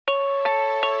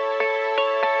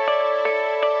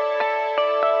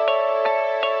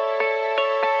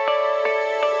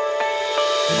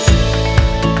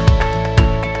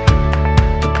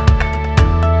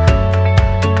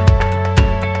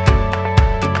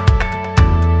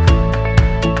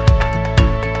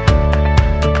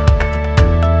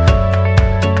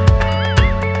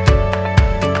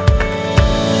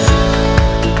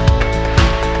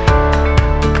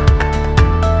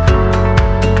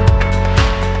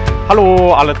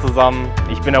Hallo alle zusammen,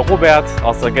 ich bin der Robert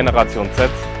aus der Generation Z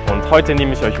und heute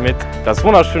nehme ich euch mit, das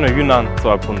wunderschöne Yunnan zu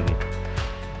erkunden.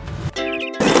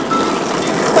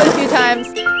 Quite a few times,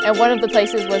 and one of the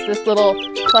places was this little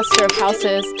cluster of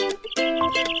houses.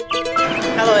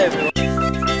 Hello everyone.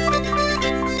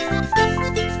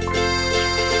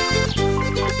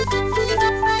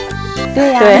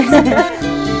 对呀。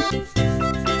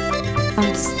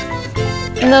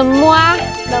能摸啊，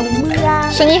能摸呀，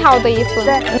是你好的意思。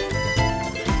对。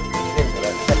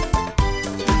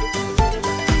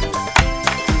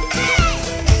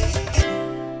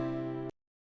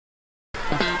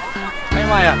哎呀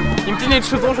妈呀，你们今天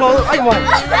吃多少？哎呀妈呀，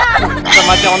怎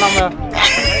么叫那么？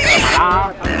啊，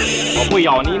我不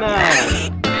咬你呢。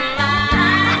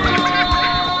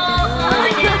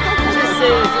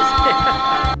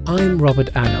I'm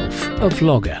Robert Adolf, a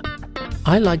vlogger.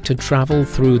 I like to travel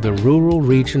through the rural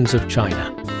regions of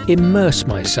China, immerse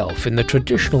myself in the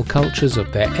traditional cultures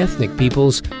of their ethnic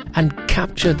peoples, and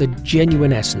capture the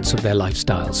genuine essence of their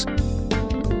lifestyles.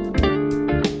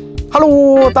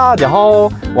 Hello， 大家好，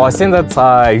我现在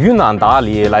在云南大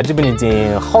理，来这边已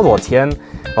经好多天，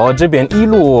然后这边一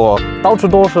路到处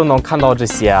都是能看到这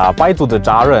些摆渡的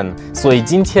扎人，所以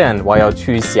今天我要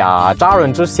去下扎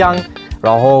人之乡。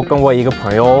然后跟我一个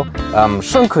朋友，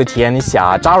深刻体验一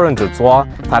下扎人之作。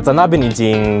他在那边已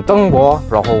经等我，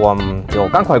然后我们就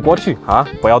赶快过去啊！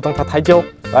不要等他太久。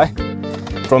来，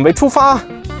准备出发，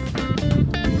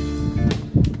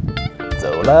走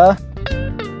了。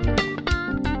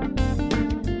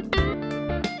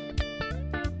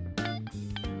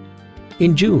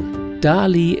In June,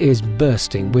 Dali is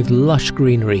bursting with lush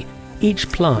greenery, each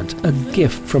plant a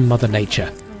gift from Mother Nature.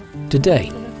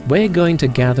 Today, we're going to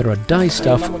gather a dye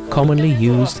stuff commonly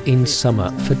used in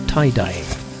summer for tie-dyeing.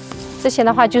 这些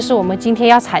的话就是我们今天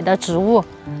要采的植物，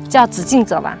叫紫茎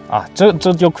泽兰。啊，这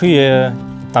就可以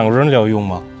当人料用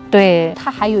吗？对，它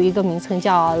还有一个名称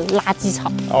叫垃圾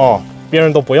草。哦，别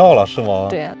人都不要了是吗？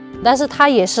对，但是它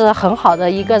也是很好的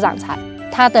一个染材，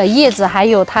它的叶子还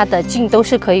有它的茎都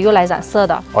是可以用来染色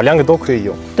的。哦，两个都可以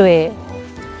用。对。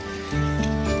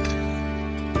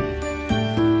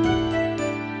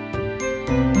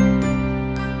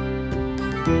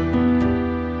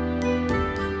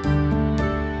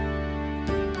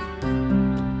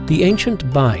The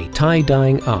ancient Bai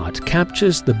tie-dyeing art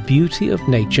captures the beauty of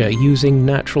nature using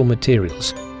natural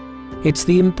materials. It's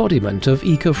the embodiment of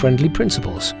eco-friendly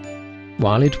principles.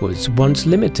 While it was once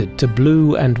limited to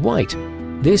blue and white,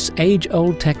 this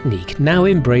age-old technique now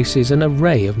embraces an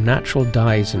array of natural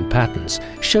dyes and patterns,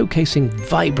 showcasing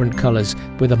vibrant colors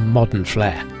with a modern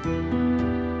flair.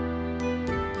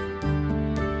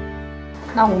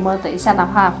 那我们等一下的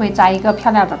话会扎一个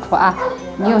漂亮的图案，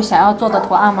你有想要做的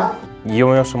图案吗？你有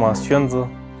没有什么选择？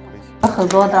很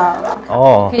多的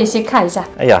哦，可以先看一下。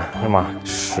哎呀，什么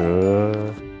是？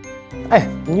哎，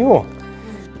牛，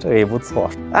这个也不错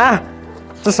啊。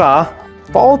这啥？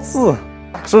包子？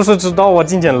是不是知道我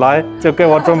今天来就给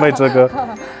我准备这个？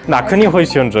那肯定会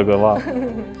选这个吧？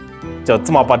就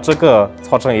怎么把这个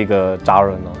搓成一个扎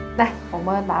人呢？来，我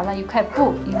们拿了一块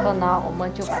布，以后呢，我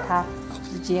们就把它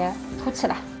直接凸起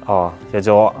来。哦，也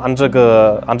就按这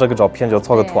个照片就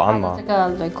做个图案吗？这个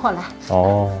轮廓来。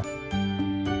哦。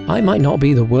I might not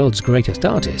be the world's greatest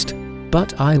artist, but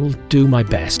I'll do my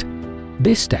best.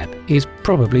 This step is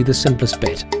probably the simplest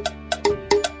bit.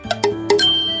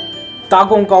 大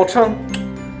功告成，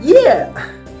耶！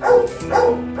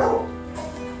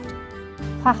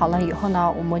画好了以后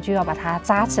呢，我们就要把它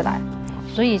扎起来。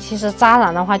所以其实扎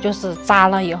染的话，就是扎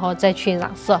了以后再去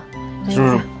染色。就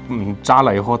是扎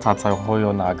了以后，它才会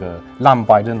有那个蓝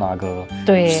白的那个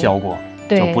效果。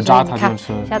对，就不扎它就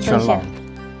是全蓝。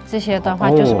这些的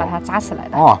话就是把它扎起来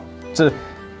的。哦，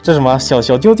这什么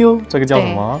小丢丢？这个叫什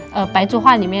么？白族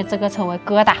话里面这个称为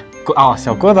疙瘩。啊，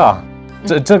小疙瘩。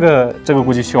这个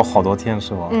估计需要好多天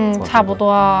是吧？差不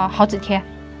多好几天。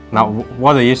那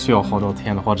我的也需要好多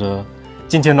天的，或者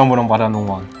今天能不能把它弄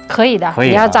完？可以的，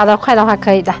你要扎得快的话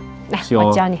可以的。来，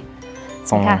我教你。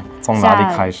从哪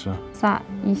里开始？扎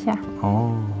一下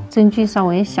哦，针距稍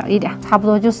微小一点，差不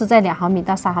多就是在2毫米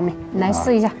到3毫米。你来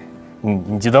试一下。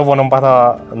你觉得我能把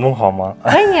它弄好吗？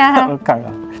可以啊。我看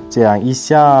看，这样一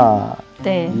下，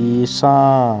对，一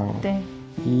上，对，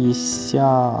一下，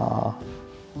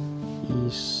一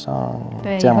上，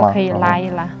对，这样吗？可以拉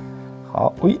一拉。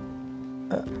好，喂，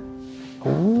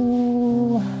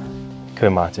哦，可以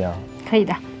吗？这样可以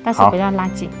的，但是不要拉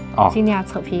紧，尽量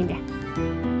扯平一点。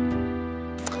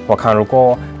我看如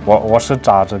果我是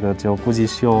扎这个，就估计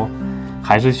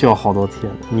还是需要好多天。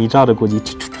你扎的估计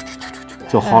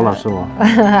就好了，是吗？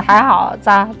还好，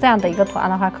扎这样的一个图案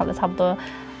的话，考虑差不多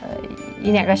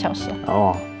1-2个小时。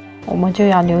哦，我们就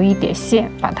要留一点线，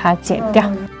把它剪掉。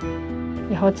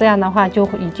以后这样的话就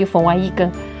已经缝完一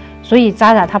根。所以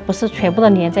扎染它不是全部都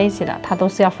连在一起的，它都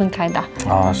是要分开的。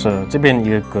啊，是这边一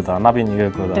个疙瘩，那边一个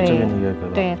疙瘩，这边一个疙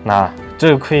瘩。对，那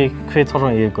这个可以做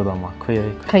成一个疙瘩吗？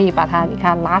可以把它你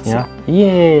看拉起来。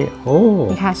耶哦！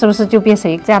你看是不是就变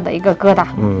成这样的一个疙瘩？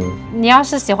嗯。你要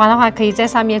是喜欢的话，可以在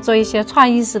上面做一些创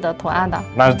意式的图案的。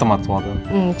那是怎么做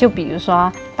的？就比如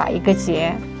说打一个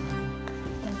结。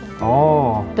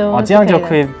哦，这样就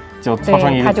可以就做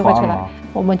成一个图案了。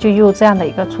我们就用这样的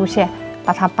一个粗线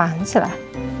把它绑起来。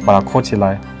把它扣起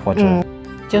来，或者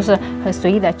就是很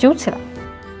随意的揪起来。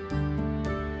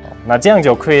那这样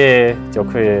就可以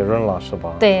扔了，是吧？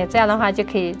对，这样的话就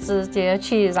可以直接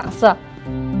去染色。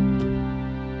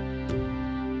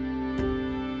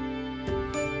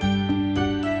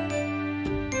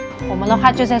我们的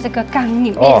话就在这个缸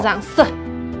里面染色。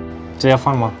直接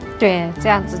放吗？对，这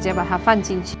样直接把它放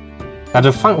进去。那这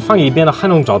放一边的还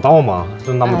能找到吗？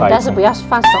就那么大一但是不要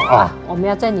放手啊，我们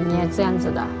要在里面这样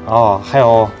子的。还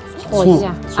要搓一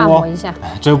下，按摩一下。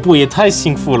这步也太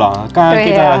幸福了，刚刚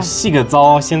给它洗个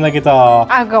澡，现在给它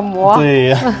按个摩。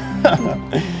对，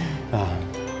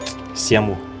羡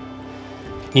慕。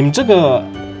你们这个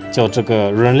就这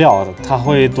个扔料，它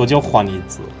会多久换一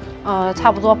次？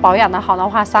差不多保养的好的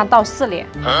话，3到4年。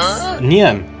4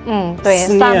年？对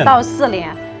，3到4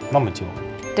年。那么久？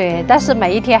对，但是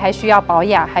每一天还需要保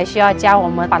养，还需要加我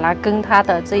们把它跟它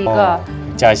的这一个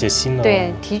加一些新的，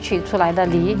对，提取出来的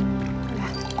泥，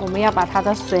我们要把它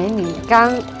的水泥缸。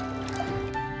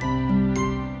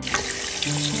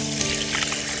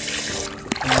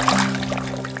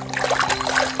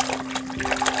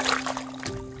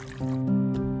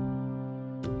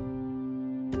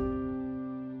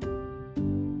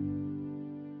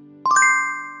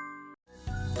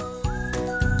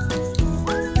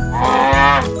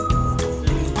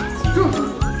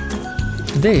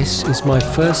This is my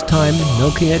first time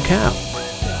milking a cow.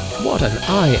 What an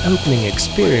eye-opening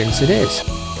experience it is.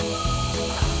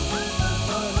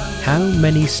 How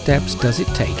many steps does it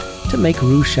take to make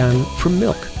rushan from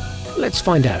milk? Let's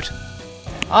find out.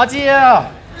 阿姐，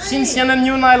新鲜的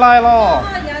牛奶来了。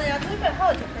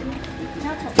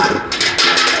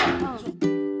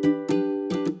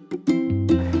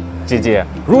姐姐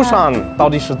，rushan到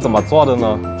底是怎么做的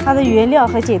呢？它的原料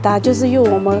很简单，就是用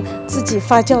我们自己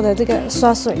发酵的这个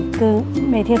刷水，跟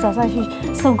每天早上去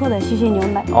送过的新鲜牛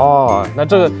奶。那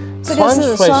这个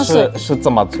是刷水是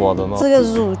怎么做的呢？这个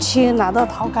乳清拿到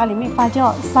陶缸里面发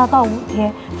酵3到5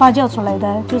天，发酵出来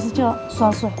的就是叫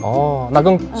刷水。那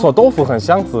跟做豆腐很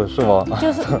相似，是吗？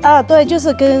就是对，就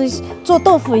是跟做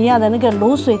豆腐一样的那个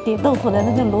卤水点豆腐的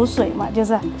那个卤水嘛，就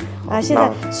是。现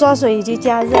在刷水已经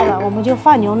加热了，我们就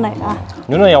放牛奶啊。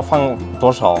牛奶要放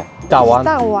多少？大碗。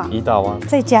一大碗。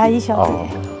再加1小碟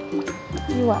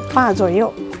，1碗半左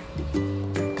右。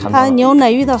它牛奶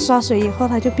遇到刷水以后，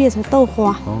它就变成豆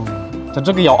花。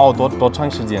这个要熬多长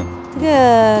时间？这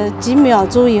个几秒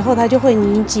钟以后，它就会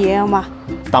凝结嘛。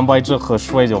蛋白质和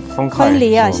水就分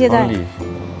离啊！现在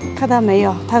看到没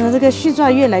有？它的这个絮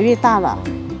状越来越大了。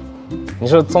你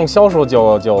是从小时候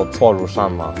就做rushan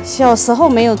吗？小时候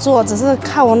没有做，只是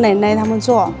看我奶奶他们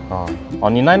做。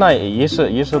你奶奶也是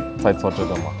在做这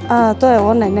个吗？对，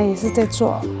我奶奶也是在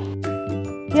做。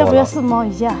要不要试摸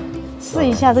一下？试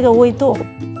一下这个温度，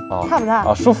怕不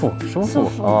怕？舒服。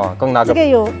跟那个这个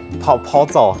有泡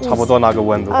澡差不多那个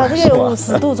温度。这个有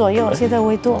50度左右，现在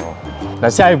温度。那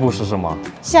下一步是什么？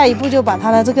下一步就把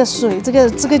它的这个水，这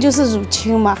个就是乳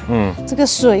清嘛。这个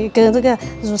水跟这个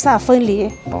乳扇分离。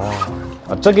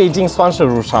这个已经算是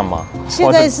rushan吗？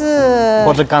现在是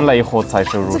或者干了以后才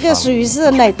是rushan。这个属于是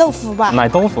奶豆腐吧？奶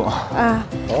豆腐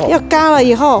要干了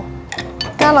以后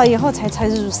才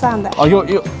rushan的。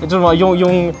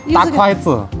用大筷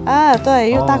子。对，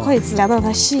用大筷子夹到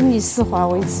它细腻丝滑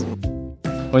为止。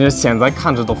我觉得现在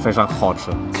看着都非常好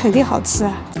吃。肯定好吃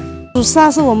啊！rushan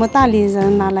是我们大理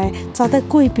人拿来招待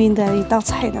贵宾的一道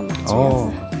菜的嘛，主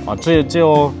要是。只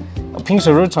有平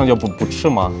时日常就不吃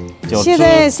吗？现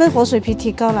在生活水平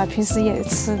提高了，平时也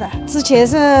吃的。之前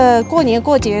是过年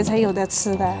过节才有的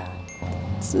吃的。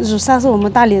rushan是我们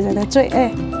大理人的最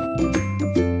爱。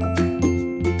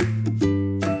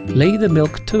Lay the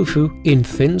milk tofu in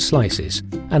thin slices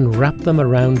and wrap them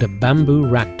around a bamboo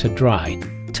rack to dry,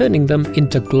 turning them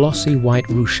into glossy white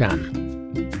rushan.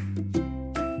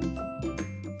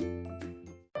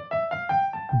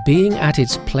 Being at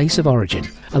its place of origin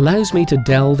allows me to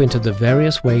delve into the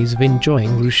various ways of enjoying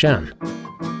rushan.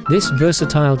 This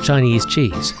versatile Chinese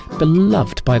cheese,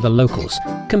 beloved by the locals,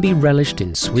 can be relished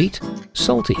in sweet,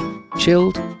 salty,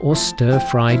 chilled or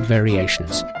stir-fried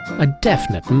variations. A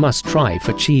definite must-try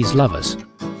for cheese lovers.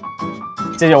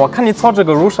 姐姐，我看你做这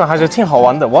个rushan还是挺好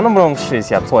玩的，我能不能试一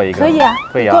下做一个？可以啊，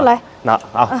可以啊。过来。那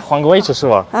换个位置是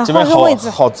吧？这边换个位置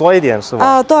好做一点是吧？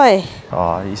啊，对。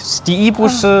第一步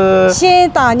是先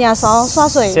打2勺刷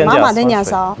水，满满的2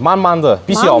勺。慢慢的，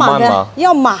必须要慢吗？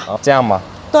要满。这样吗？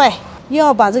对，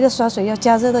要把这个刷水要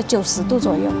加热到90度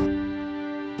左右。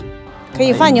可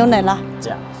以放牛奶了。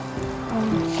这样。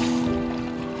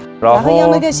然后用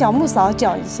那个小木勺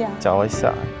搅一下。搅一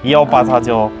下，要把它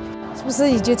是不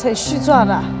是已经成絮状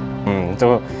了？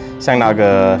就像那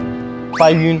个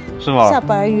白云是吧？像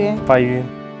白云。白云。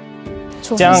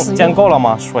这样够了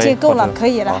吗？水。这够了，可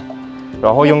以了。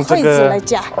然后用这个筷子来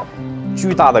夹。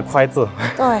巨大的筷子。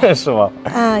对。是吧？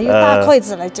用大筷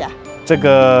子来夹。这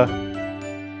个。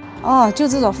就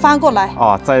这种翻过来。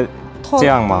再这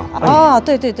样吗？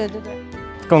对。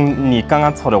跟你刚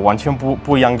刚做的完全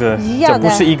不一样的，这不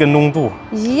是一个浓度。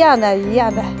一样的。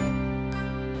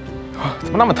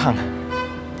怎么那么烫？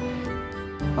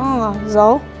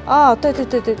揉。对。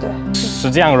是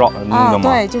这样揉弄的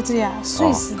吗？对，就这样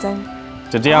碎时针。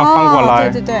就这样翻过来。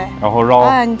对。然后揉。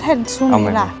你太出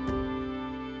名了。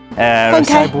分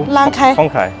开，拉开。分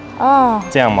开。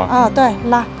这样吗？对，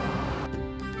拉。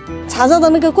插到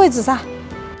那个柜子上。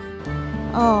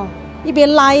一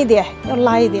边拉一点，要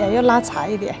拉长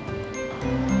一点。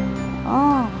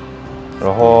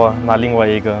然后拿另外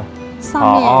一个。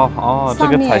上面。这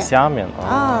个在下面。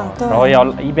对。然后要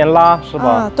一边拉是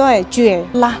吧？对，卷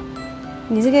拉。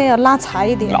你这个要拉长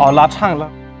一点。拉长了。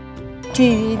均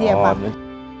匀一点吧。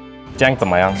这样怎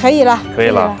么样？可以了。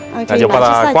那就把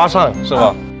它挂上是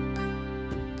吧？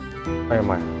哎呀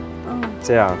妈呀！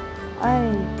这样。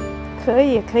可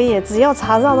以，只要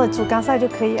插绕到主干上就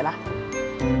可以了。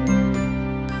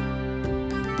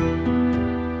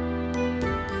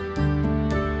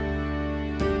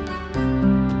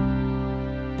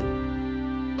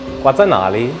挂在哪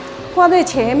里？挂在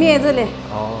前面这里。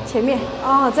前面。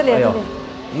这里。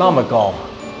那么高。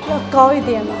要高一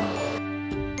点嘛。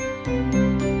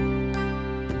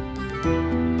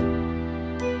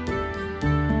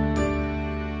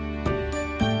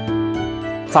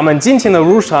咱们今天的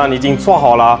rushan已经做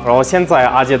好了，然后现在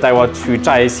阿姐带我去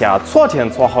摘一下昨天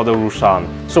做好的rushan，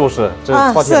是不是？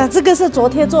是，这个是昨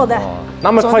天做的。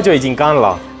那么快就已经干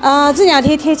了。这2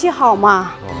天天气好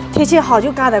嘛，天气好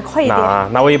就干得快一点。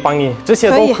那我也帮你，这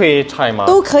些都可以拆吗？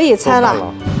都可以拆了。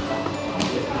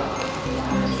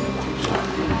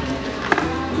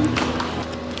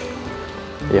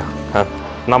哎呀，看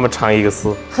那么长一个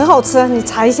丝，很好吃，你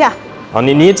尝一下。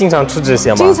你也经常吃这些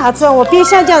吗？经常吃，我边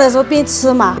下架的时候边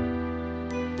吃嘛。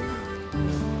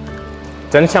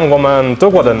真像我们德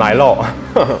国的奶酪。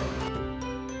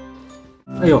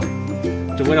哎呦，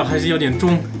这味道还是有点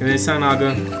重，有点像那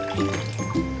个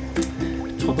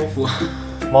臭豆腐。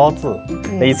帽子，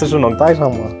那意思是能戴上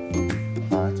吗？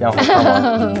这样好看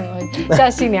吗？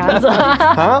像新娘子。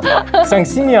像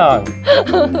新娘？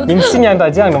你们新娘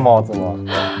戴这样的帽子吗？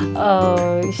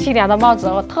新娘的帽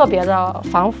子特别的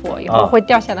防腐，以后会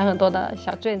掉下来很多的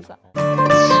小坠子。